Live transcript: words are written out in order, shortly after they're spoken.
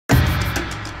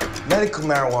Medical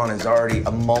marijuana is already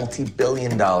a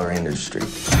multi-billion-dollar industry.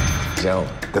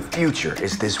 Gentlemen, the future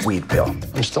is this weed pill.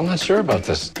 I'm still not sure about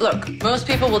this. Look, most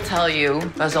people will tell you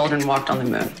Buzz Aldrin walked on the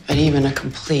moon. But even a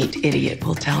complete idiot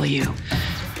will tell you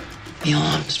Neil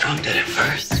Armstrong did it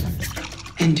first.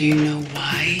 And do you know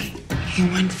why he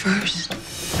went first?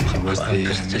 Was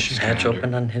the mission hatch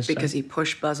open on his Because side? he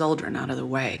pushed Buzz Aldrin out of the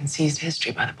way and seized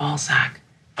history by the ball sack.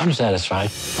 I'm satisfied.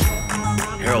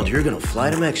 Harold, you're gonna fly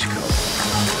to Mexico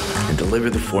and deliver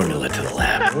the formula to the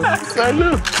lab. I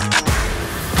knew.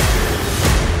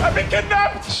 I've been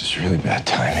kidnapped! This is really bad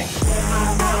timing.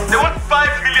 They want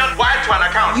 5 million white to an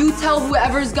account. You tell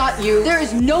whoever's got you, there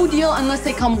is no deal unless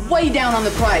they come way down on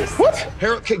the price. What?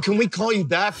 Harold, can we call you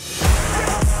back?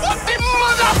 What the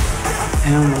mother?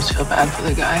 I almost feel bad for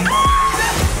the guy.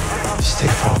 Stay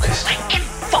focused. I am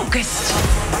focused.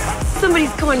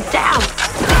 Somebody's going down.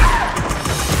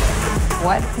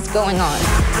 What is going on?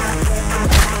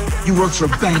 You work for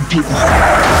bad people.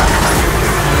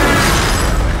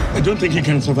 I don't think you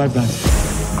can survive that.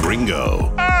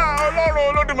 Gringo.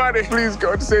 Oh, no, Dumare. Please,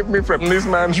 God, save me from this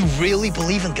man. You really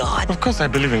believe in God? Of course I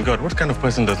believe in God. What kind of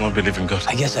person does not believe in God?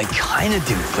 I guess I kinda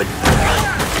do, but...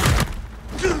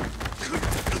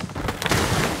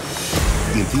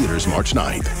 In theaters March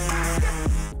 9th.